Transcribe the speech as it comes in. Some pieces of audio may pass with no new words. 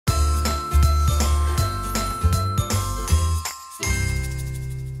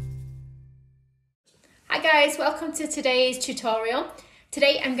guys, welcome to today's tutorial.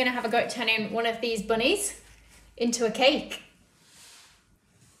 Today I'm going to have a go at turning one of these bunnies into a cake.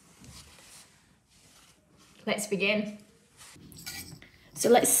 Let's begin. So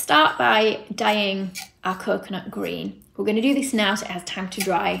let's start by dyeing our coconut green. We're going to do this now so it has time to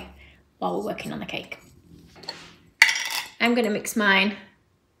dry while we're working on the cake. I'm going to mix mine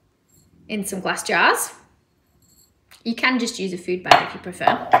in some glass jars. You can just use a food bag if you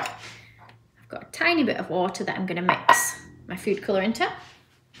prefer. Got a tiny bit of water that I'm going to mix my food colour into.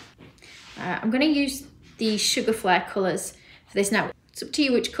 I'm going to use the sugar flare colours for this now. It's up to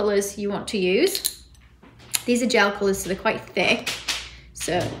you which colours you want to use. These are gel colours, so they're quite thick.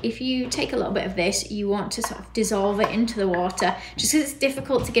 So if you take a little bit of this, you want to sort of dissolve it into the water, just because it's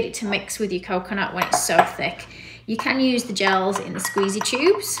difficult to get it to mix with your coconut when it's so thick. You can use the gels in the squeezy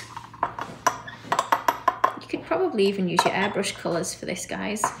tubes. You could probably even use your airbrush colours for this,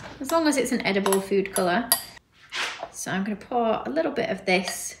 guys, as long as it's an edible food colour. So I'm going to pour a little bit of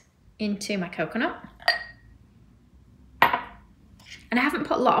this into my coconut. And I haven't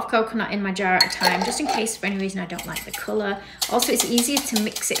put a lot of coconut in my jar at a time, just in case for any reason I don't like the colour. Also, it's easier to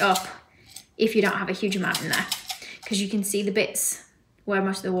mix it up if you don't have a huge amount in there, because you can see the bits where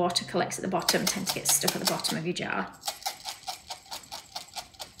most of the water collects at the bottom tend to get stuck at the bottom of your jar.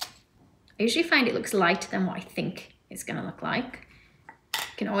 I usually find it looks lighter than what I think it's going to look like.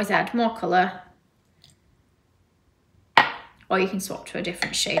 You can always add more colour, or you can swap to a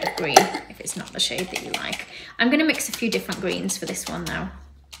different shade of green if it's not the shade that you like. I'm going to mix a few different greens for this one now.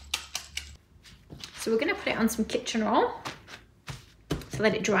 So we're going to put it on some kitchen roll to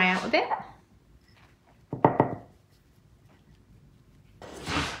let it dry out a bit.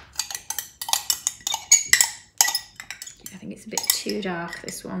 I think it's a bit too dark,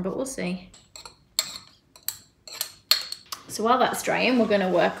 this one, but we'll see. So while that's drying, we're going to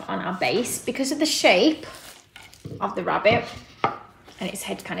work on our base. Because of the shape of the rabbit and its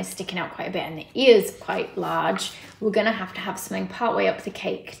head kind of sticking out quite a bit and the ears quite large, we're going to have something part way up the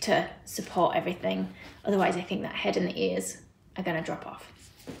cake to support everything. Otherwise, I think that head and the ears are going to drop off.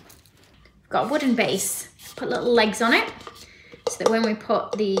 I've got a wooden base. Put little legs on it so that when we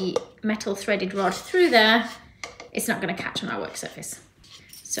put the metal threaded rod through there, it's not going to catch on our work surface.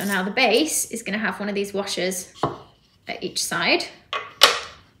 So now the base is going to have one of these washers at each side.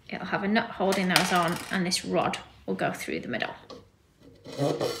 It'll have a nut holding those on, and this rod will go through the middle.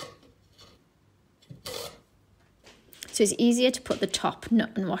 So it's easier to put the top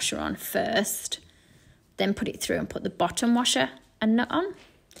nut and washer on first, then put it through and put the bottom washer and nut on.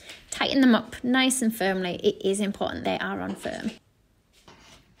 Tighten them up nice and firmly. It is important they are on firm.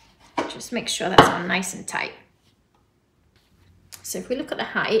 Just make sure that's on nice and tight. So if we look at the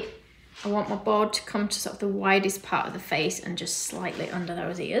height, I want my board to come to sort of the widest part of the face and just slightly under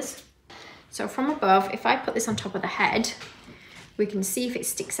those ears. So from above, if I put this on top of the head, we can see if it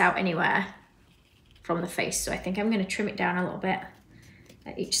sticks out anywhere from the face. So I think I'm going to trim it down a little bit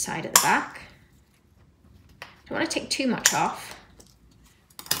at each side at the back. Don't want to take too much off.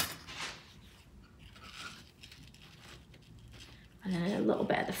 And then a little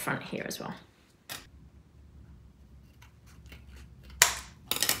bit at the front here as well.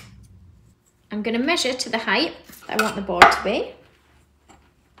 I'm going to measure to the height that I want the board to be.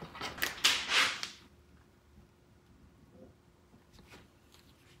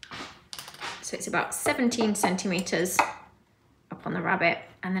 So it's about 17 centimetres up on the rabbit,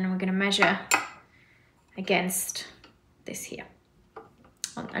 and then we're going to measure against this here.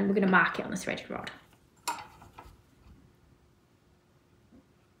 And we're going to mark it on the threaded rod.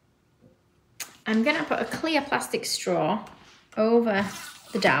 I'm going to put a clear plastic straw over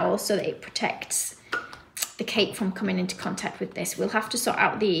the dowel so that it protects the cake from coming into contact with this. We'll have to sort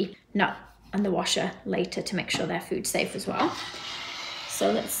out the nut and the washer later to make sure they're food safe as well.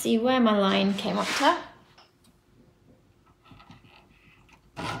 So let's see where my line came up to.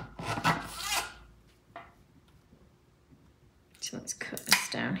 So let's cut this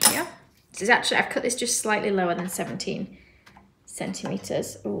down here. This is actually, I've cut this just slightly lower than 17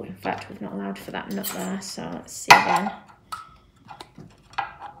 centimetres. Oh, in fact, we've not allowed for that nut there. So let's see again.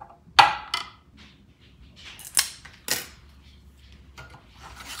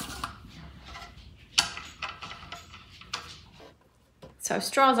 So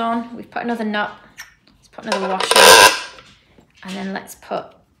straw's on, we've put another nut, let's put another washer, and then let's put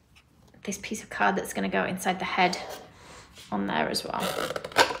this piece of card that's going to go inside the head on there as well.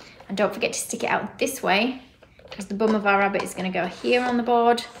 And don't forget to stick it out this way, because the bum of our rabbit is going to go here on the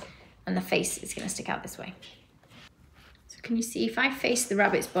board and the face is going to stick out this way. So can you see if I face the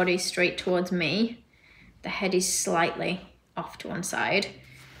rabbit's body straight towards me, the head is slightly off to one side.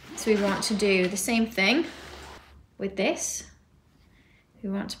 So we want to do the same thing with this, we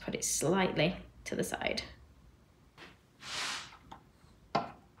want to put it slightly to the side.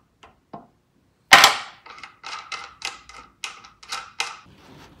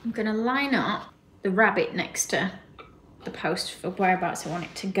 I'm going to line up the rabbit next to the post for whereabouts I want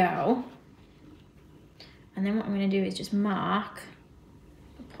it to go. And then what I'm going to do is just mark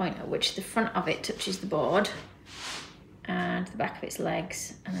the point at which the front of it touches the board, and the back of its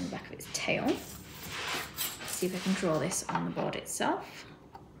legs, and then the back of its tail. Let's see if I can draw this on the board itself.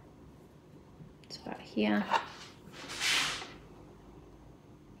 It's about here.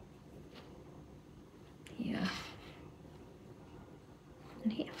 Here.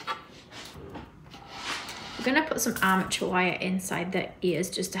 And here. We're going to put some armature wire inside the ears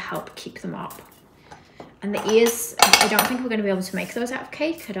just to help keep them up. And the ears, I don't think we're going to be able to make those out of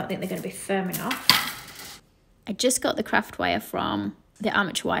cake. I don't think they're going to be firm enough. I just got the craft wire from, the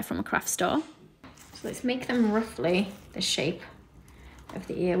armature wire from a craft store. So let's make them roughly the shape of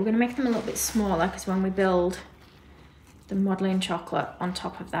the ear. We're going to make them a little bit smaller because when we build the modelling chocolate on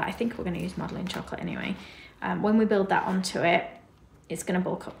top of that, I think we're going to use modelling chocolate anyway. When we build that onto it, it's going to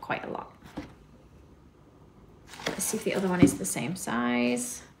bulk up quite a lot. Let's see if the other one is the same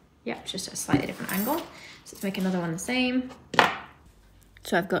size. Yep, just at a slightly different angle. So let's make another one the same.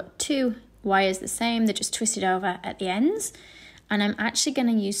 So I've got two wires the same, they're just twisted over at the ends. And I'm actually going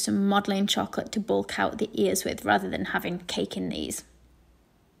to use some modelling chocolate to bulk out the ears with rather than having cake in these.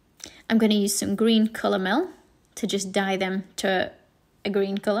 I'm going to use some green colour mill to just dye them to a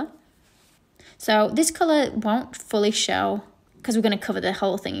green colour. So this colour won't fully show because we're going to cover the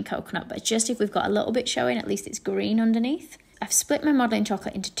whole thing in coconut, but just if we've got a little bit showing, at least it's green underneath. I've split my modelling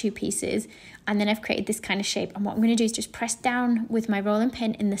chocolate into two pieces, and then I've created this kind of shape. And what I'm going to do is just press down with my rolling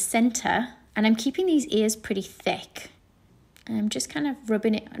pin in the centre, and I'm keeping these ears pretty thick. And I'm just kind of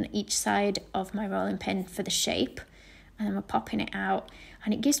rubbing it on each side of my rolling pin for the shape, and then we're popping it out.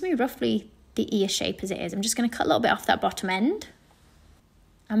 And it gives me roughly the ear shape as it is. I'm just going to cut a little bit off that bottom end,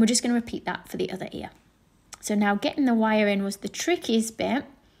 and we're just going to repeat that for the other ear. So now getting the wire in was the trickiest bit.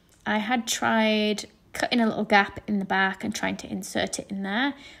 I had tried cutting a little gap in the back and trying to insert it in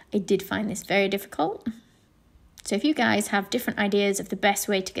there. I did find this very difficult. So if you guys have different ideas of the best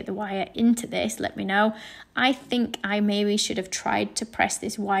way to get the wire into this, let me know. I think I maybe should have tried to press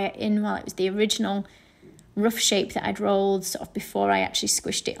this wire in while it was the original rough shape that I'd rolled sort of before I actually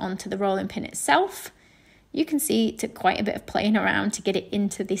squished it onto the rolling pin itself. You can see it took quite a bit of playing around to get it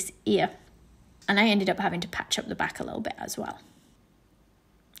into this ear. And I ended up having to patch up the back a little bit as well.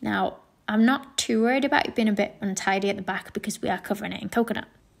 Now, I'm not too worried about it being a bit untidy at the back because we are covering it in coconut.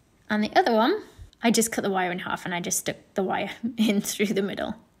 And the other one, I just cut the wire in half and I just stuck the wire in through the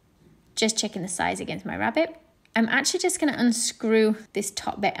middle. Just checking the size against my rabbit. I'm actually just going to unscrew this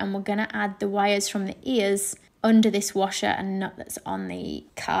top bit and we're going to add the wires from the ears under this washer and nut that's on the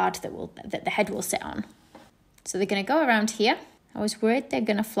card that the head will sit on. So they're going to go around here. I was worried they're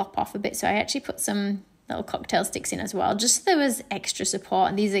going to flop off a bit, so I actually put some little cocktail sticks in as well, just so there was extra support.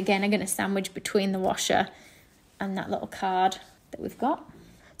 And these again are going to sandwich between the washer and that little card that we've got.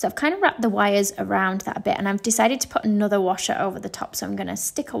 So I've kind of wrapped the wires around that a bit, and I've decided to put another washer over the top. So I'm going to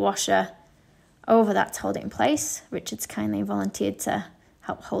stick a washer over that to hold it in place. Richard's kindly volunteered to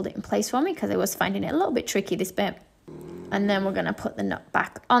help hold it in place for me because I was finding it a little bit tricky, this bit. And then we're going to put the nut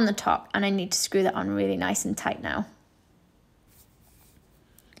back on the top, and I need to screw that on really nice and tight now.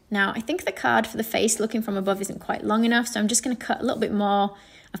 Now, I think the card for the face looking from above isn't quite long enough, so I'm just going to cut a little bit more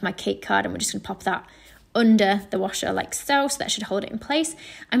of my cake card and we're just going to pop that under the washer like so that should hold it in place.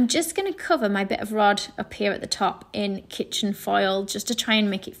 I'm just going to cover my bit of rod up here at the top in kitchen foil just to try and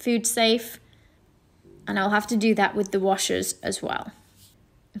make it food safe. And I'll have to do that with the washers as well.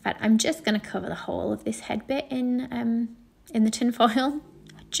 In fact, I'm just going to cover the whole of this head bit in the tin foil.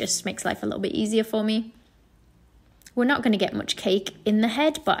 It just makes life a little bit easier for me. We're not going to get much cake in the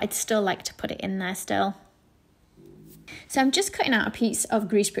head, but I'd still like to put it in there still. So I'm just cutting out a piece of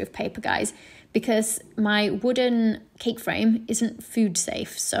greaseproof paper, guys, because my wooden cake frame isn't food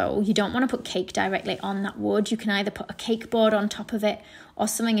safe. So you don't want to put cake directly on that wood. You can either put a cake board on top of it or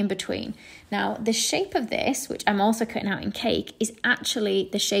something in between. Now, the shape of this, which I'm also cutting out in cake, is actually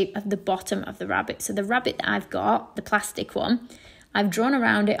the shape of the bottom of the rabbit. So the rabbit that I've got, the plastic one, I've drawn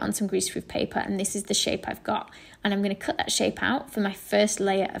around it on some greaseproof paper, and this is the shape I've got. And I'm going to cut that shape out for my first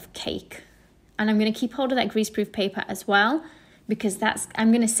layer of cake. And I'm going to keep hold of that greaseproof paper as well, because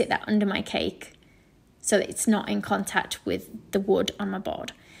I'm going to sit that under my cake so that it's not in contact with the wood on my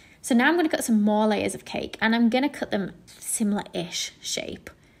board. So now I'm going to cut some more layers of cake, and I'm going to cut them similar-ish shape.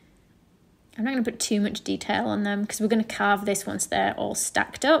 I'm not going to put too much detail on them because we're going to carve this once they're all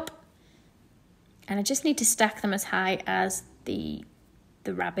stacked up. And I just need to stack them as high as the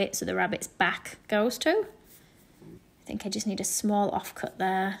rabbit, so the rabbit's back goes to. I think I just need a small offcut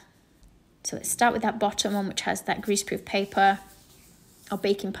there. So let's start with that bottom one, which has that greaseproof paper or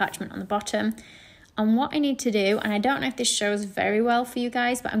baking parchment on the bottom. And what I need to do, and I don't know if this shows very well for you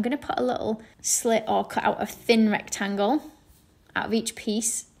guys, but I'm going to put a little slit or cut out a thin rectangle out of each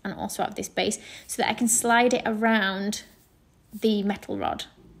piece and also out of this base so that I can slide it around the metal rod.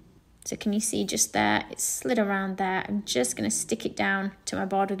 So can you see just there, it's slid around there. I'm just going to stick it down to my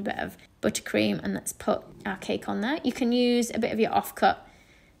board with a bit of buttercream, and let's put our cake on there. You can use a bit of your offcut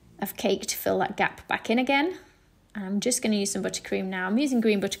of cake to fill that gap back in again. And I'm just going to use some buttercream now. I'm using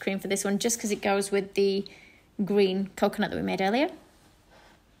green buttercream for this one just because it goes with the green coconut that we made earlier.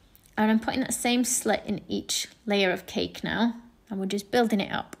 And I'm putting that same slit in each layer of cake now, and we're just building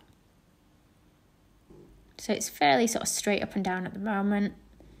it up. So it's fairly sort of straight up and down at the moment.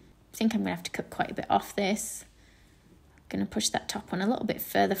 I think I'm going to have to cut quite a bit off this. I'm going to push that top one a little bit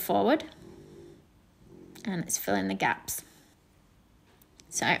further forward. And let's fill in the gaps.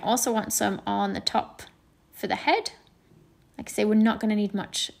 So I also want some on the top for the head. Like I say, we're not going to need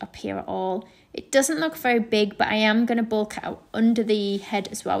much up here at all. It doesn't look very big, but I am going to bulk out under the head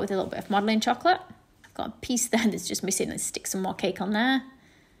as well with a little bit of modelling chocolate. I've got a piece there that's just missing. Let's stick some more cake on there.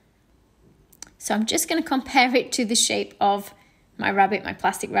 So I'm just going to compare it to the shape of my rabbit, my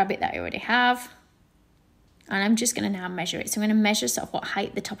plastic rabbit that I already have. And I'm just going to now measure it. So I'm going to measure sort of what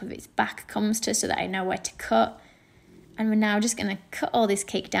height the top of its back comes to so that I know where to cut. And we're now just going to cut all this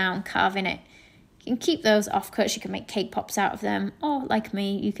cake down, carving it. You can keep those offcuts, you can make cake pops out of them, or like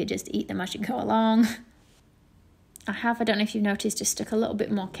me, you could just eat them as you go along. I don't know if you've noticed, just stuck a little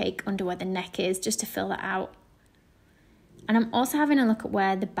bit more cake under where the neck is, just to fill that out. And I'm also having a look at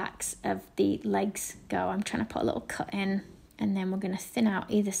where the backs of the legs go. I'm trying to put a little cut in, and then we're going to thin out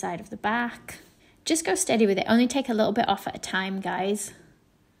either side of the back. Just go steady with it, only take a little bit off at a time, guys.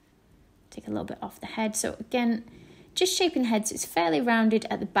 Take a little bit off the head. So again, just shaping the head so it's fairly rounded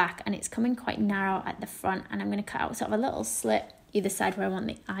at the back and it's coming quite narrow at the front. And I'm going to cut out sort of a little slit either side where I want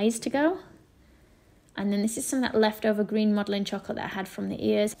the eyes to go. And then this is some of that leftover green modelling chocolate that I had from the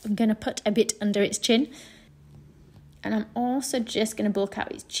ears. I'm going to put a bit under its chin. And I'm also just going to bulk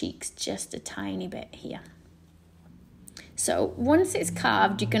out its cheeks just a tiny bit here. So once it's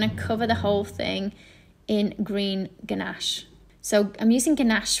carved, you're going to cover the whole thing in green ganache. So I'm using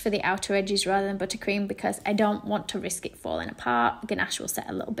ganache for the outer edges rather than buttercream because I don't want to risk it falling apart. Ganache will set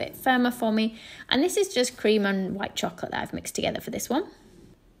a little bit firmer for me. And this is just cream and white chocolate that I've mixed together for this one.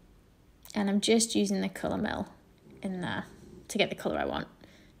 And I'm just using the colour mill in there to get the colour I want.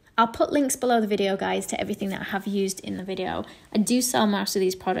 I'll put links below the video, guys, to everything that I have used in the video. I do sell most of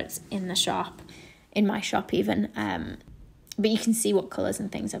these products in the shop, in my shop even, but you can see what colours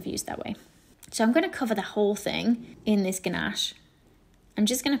and things I've used that way. So I'm going to cover the whole thing in this ganache. I'm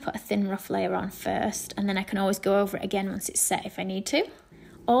just going to put a thin rough layer on first, and then I can always go over it again once it's set if I need to.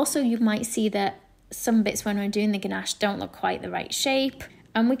 Also, you might see that some bits when we're doing the ganache don't look quite the right shape,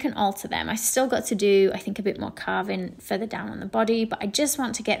 and we can alter them. I still got to do, I think, a bit more carving further down on the body, but I just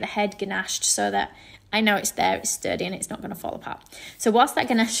want to get the head ganached so that I know it's there, it's sturdy, and it's not going to fall apart. So whilst that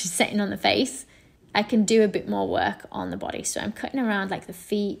ganache is setting on the face, I can do a bit more work on the body. So I'm cutting around like the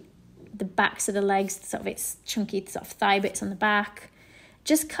feet, the backs of the legs, sort of its chunky sort of thigh bits on the back.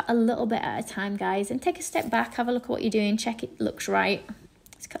 Just cut a little bit at a time, guys, and take a step back, have a look at what you're doing, check it looks right.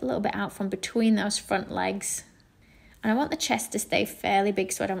 Let's cut a little bit out from between those front legs. And I want the chest to stay fairly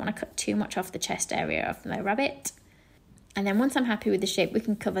big, so I don't want to cut too much off the chest area of my rabbit. And then once I'm happy with the shape, we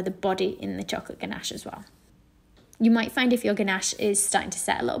can cover the body in the chocolate ganache as well. You might find if your ganache is starting to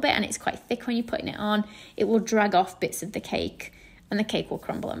set a little bit and it's quite thick when you're putting it on, it will drag off bits of the cake and the cake will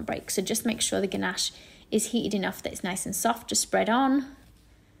crumble and break. So just make sure the ganache is heated enough that it's nice and soft to spread on.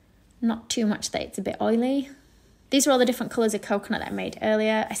 Not too much that it's a bit oily. These are all the different colours of coconut that I made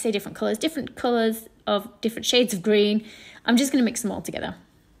earlier. I say different colours of different shades of green. I'm just going to mix them all together.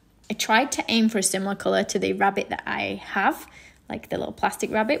 I tried to aim for a similar colour to the rabbit that I have, like the little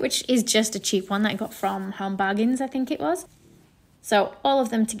plastic rabbit, which is just a cheap one that I got from Home Bargains, I think it was. So all of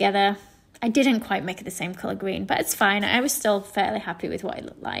them together. I didn't quite make it the same colour green, but it's fine. I was still fairly happy with what it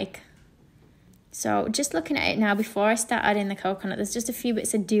looked like. So just looking at it now, before I start adding the coconut, there's just a few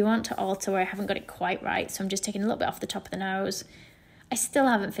bits I do want to alter where I haven't got it quite right. So I'm just taking a little bit off the top of the nose. I still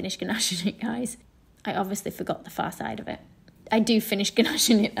haven't finished ganaching it, guys. I obviously forgot the far side of it. I do finish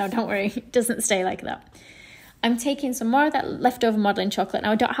ganaching it though, don't worry. It doesn't stay like that. I'm taking some more of that leftover modelling chocolate.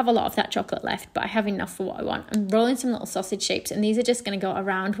 Now I don't have a lot of that chocolate left, but I have enough for what I want. I'm rolling some little sausage shapes, and these are just going to go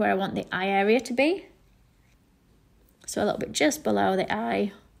around where I want the eye area to be. So a little bit just below the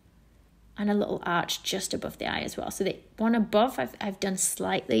eye. and a little arch just above the eye as well. So the one above I've done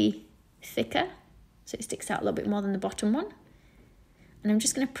slightly thicker, so it sticks out a little bit more than the bottom one. And I'm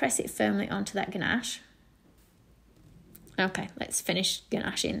just going to press it firmly onto that ganache. Okay, let's finish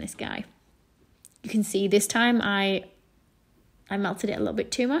ganaching this guy. You can see this time I melted it a little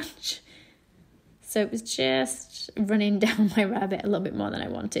bit too much. So it was just running down my rabbit a little bit more than I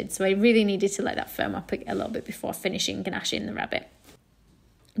wanted. So I really needed to let that firm up a little bit before finishing ganaching the rabbit.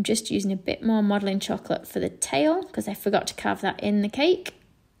 I'm just using a bit more modelling chocolate for the tail because I forgot to carve that in the cake.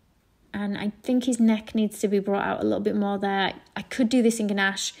 And I think his neck needs to be brought out a little bit more there. I could do this in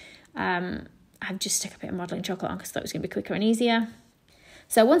ganache. I've just stuck a bit of modelling chocolate on because I thought it was going to be quicker and easier.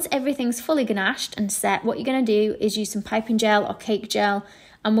 So once everything's fully ganached and set, what you're going to do is use some piping gel or cake gel,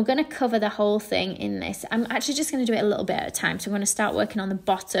 and we're going to cover the whole thing in this. I'm actually just going to do it a little bit at a time. So I'm going to start working on the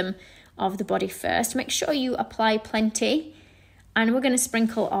bottom of the body first. Make sure you apply plenty, and we're going to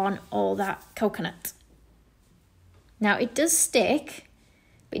sprinkle on all that coconut. Now it does stick,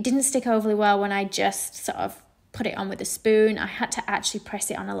 but it didn't stick overly well when I just sort of put it on with a spoon. I had to actually press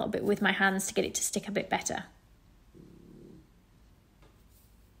it on a little bit with my hands to get it to stick a bit better.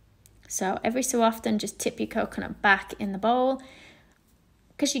 So every so often, just tip your coconut back in the bowl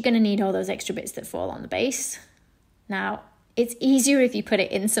because you're going to need all those extra bits that fall on the base. Now, it's easier if you put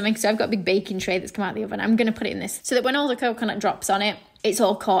it in something. So I've got a big baking tray that's come out of the oven. I'm going to put it in this so that when all the coconut drops on it, it's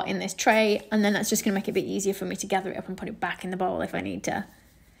all caught in this tray. And then that's just going to make it a bit easier for me to gather it up and put it back in the bowl if I need to.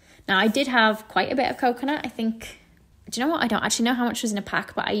 Now, I did have quite a bit of coconut. I think, do you know what? I don't actually know how much was in a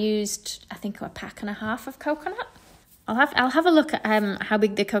pack, but I used, I think, a pack and a half of coconut. I'll have a look at how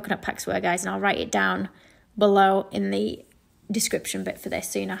big the coconut packs were, guys, and I'll write it down below in the description bit for this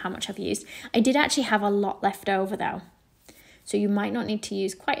so you know how much I've used. I did actually have a lot left over though, so you might not need to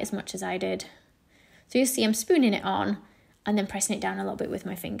use quite as much as I did. So you'll see I'm spooning it on and then pressing it down a little bit with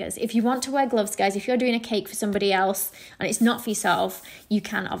my fingers. If you want to wear gloves, guys, if you're doing a cake for somebody else and it's not for yourself, you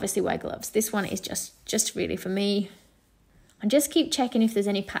can obviously wear gloves. This one is just really for me. And just keep checking if there's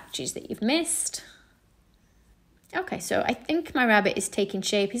any patches that you've missed. Okay, so I think my rabbit is taking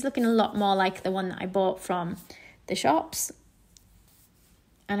shape. He's looking a lot more like the one that I bought from the shops.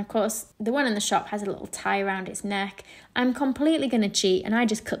 And of course, the one in the shop has a little tie around its neck. I'm completely going to cheat, and I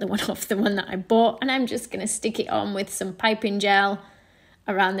just cut the one off the one that I bought, and I'm just going to stick it on with some piping gel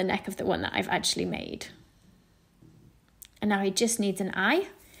around the neck of the one that I've actually made. And now he just needs an eye.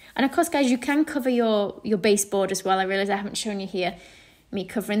 And of course, guys, you can cover your baseboard as well. I realise I haven't shown you here me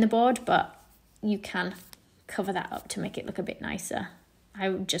covering the board, but you can cover that up to make it look a bit nicer. I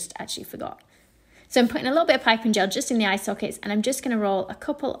just actually forgot. So I'm putting a little bit of piping gel just in the eye sockets, and I'm just going to roll a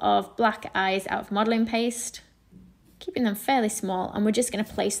couple of black eyes out of modelling paste, keeping them fairly small, and we're just going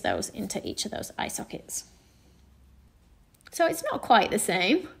to place those into each of those eye sockets. So it's not quite the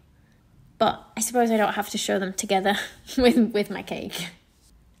same, but I suppose I don't have to show them together with my cake.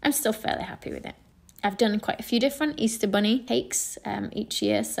 I'm still fairly happy with it. I've done quite a few different Easter Bunny cakes each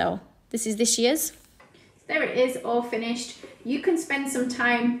year, so this is this year's. There it is, all finished. You can spend some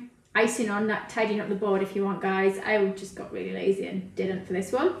time icing on that, tidying up the board if you want, guys. I just got really lazy and didn't for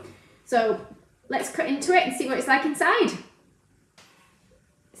this one. So let's cut into it and see what it's like inside.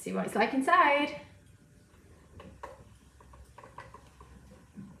 See what it's like inside.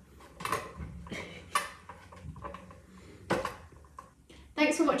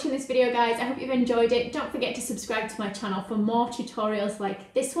 Thanks for watching this video, guys. I hope you've enjoyed it. Don't forget to subscribe to my channel for more tutorials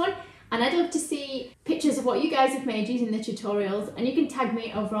like this one. And I'd love to see pictures of what you guys have made using the tutorials, and you can tag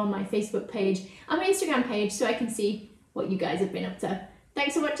me over on my Facebook page and my Instagram page so I can see what you guys have been up to.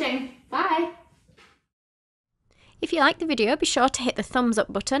 Thanks for watching. Bye. If you liked the video, be sure to hit the thumbs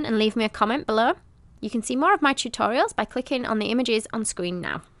up button and leave me a comment below. You can see more of my tutorials by clicking on the images on screen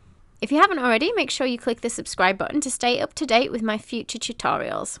now. If you haven't already, make sure you click the subscribe button to stay up to date with my future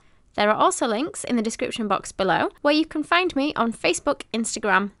tutorials. There are also links in the description box below where you can find me on Facebook,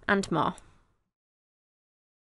 Instagram, and more.